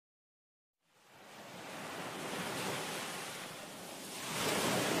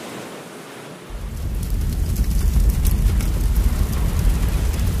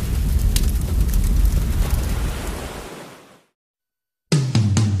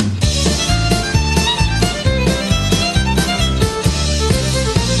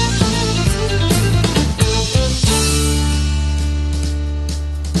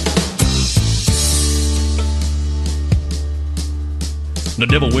The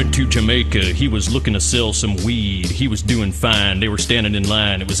devil went to Jamaica. He was looking to sell some weed. He was doing fine. They were standing in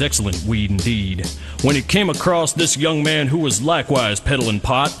line. It was excellent weed indeed. When he came across this young man who was likewise peddling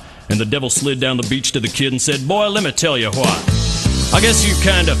pot, and the devil slid down the beach to the kid and said, "Boy, let me tell you what. I guess you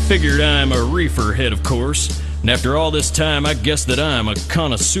kinda figured I'm a reefer head, of course. And after all this time, I guess that I'm a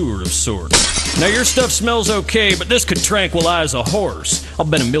connoisseur of sorts. Now your stuff smells okay, but this could tranquilize a horse. I'll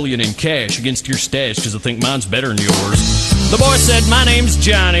bet $1 million in cash against your stash, 'cause I think mine's better than yours." The boy said, "My name's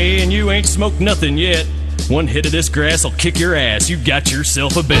Johnny, and you ain't smoked nothing yet. One hit of this grass will kick your ass. You got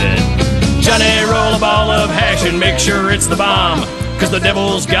yourself a bet. Johnny, roll a ball of hash and make sure it's the bomb, 'cause the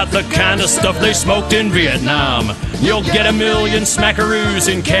devil's got the kind of stuff they smoked in Vietnam. You'll get $1 million smackaroos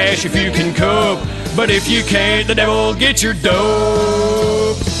in cash if you can cope, but if you can't, the devil will get your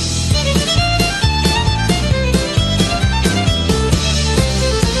dope."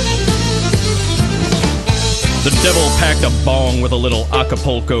 The devil packed a bong with a little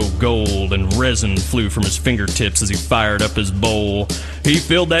Acapulco gold, and resin flew from his fingertips as he fired up his bowl. He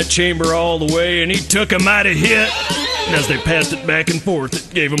filled that chamber all the way, and he took a mighty hit. And as they passed it back and forth,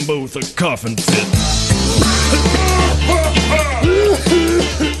 it gave them both a coughing fit.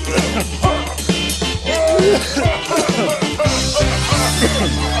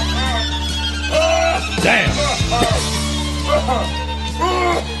 Damn.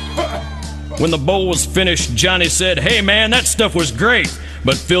 When the bowl was finished, Johnny said, "Hey man, that stuff was great,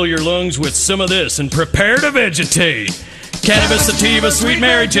 but fill your lungs with some of this and prepare to vegetate. Cannabis sativa, sweet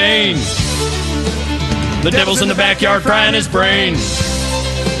Mary Jane. The devil's in the backyard frying his brain.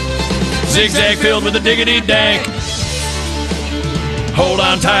 Zigzag filled with a diggity dank. Hold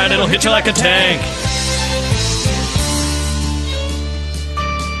on tight, it'll hit you like a tank."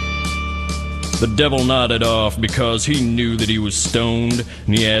 The devil nodded off because he knew that he was stoned,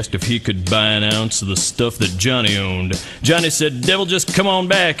 and he asked if he could buy an ounce of the stuff that Johnny owned. Johnny said, "Devil, just come on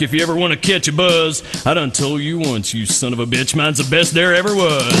back if you ever want to catch a buzz. I done told you once, you son of a bitch, mine's the best there ever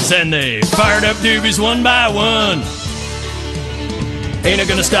was." And they fired up doobies one by one. Ain't it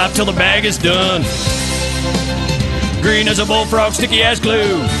gonna stop till the bag is done. Green as a bullfrog, sticky as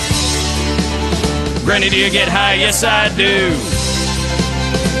glue. Granny, do you get high? Yes, I do.